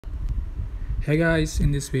Hey guys,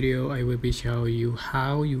 in this video I will be showing you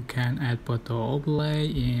how you can add photo overlay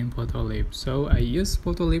in Photoleap. So I use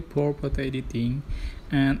Photoleap for photo editing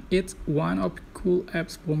and it's one of the cool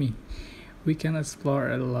apps for me. We can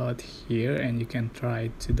explore a lot here and you can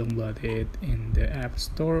try to download it in the App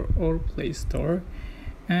Store or Play Store.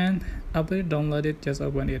 And after you download it, just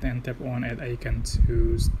open it and tap on an icon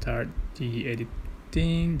to start the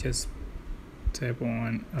editing. Just tap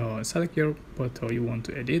on select your photo you want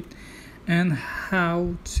to edit and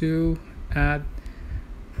how to add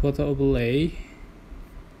photo overlay.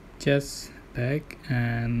 Just back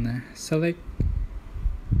and select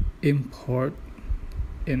import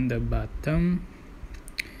in the bottom,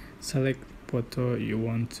 select photo you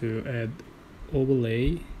want to add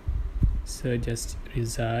overlay, so just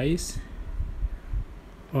resize,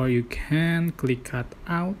 or you can click cut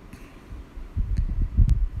out.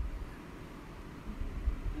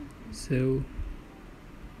 So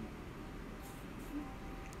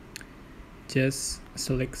just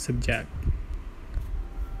select subject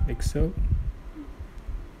like so,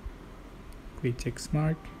 click check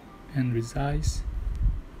mark and resize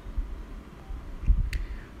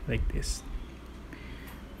like this,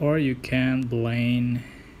 or you can blend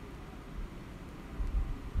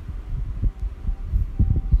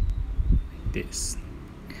like this.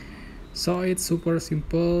 So it's super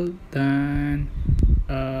simple. Then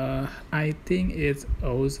I think it's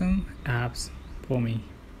awesome apps for me.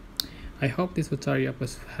 I hope this tutorial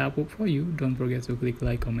was helpful for you. Don't forget to click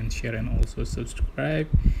like, comment, share, and also subscribe.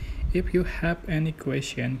 If you have any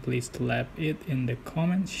question, please leave it in the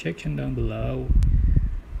comment section down below.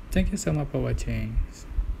 Thank you so much for watching.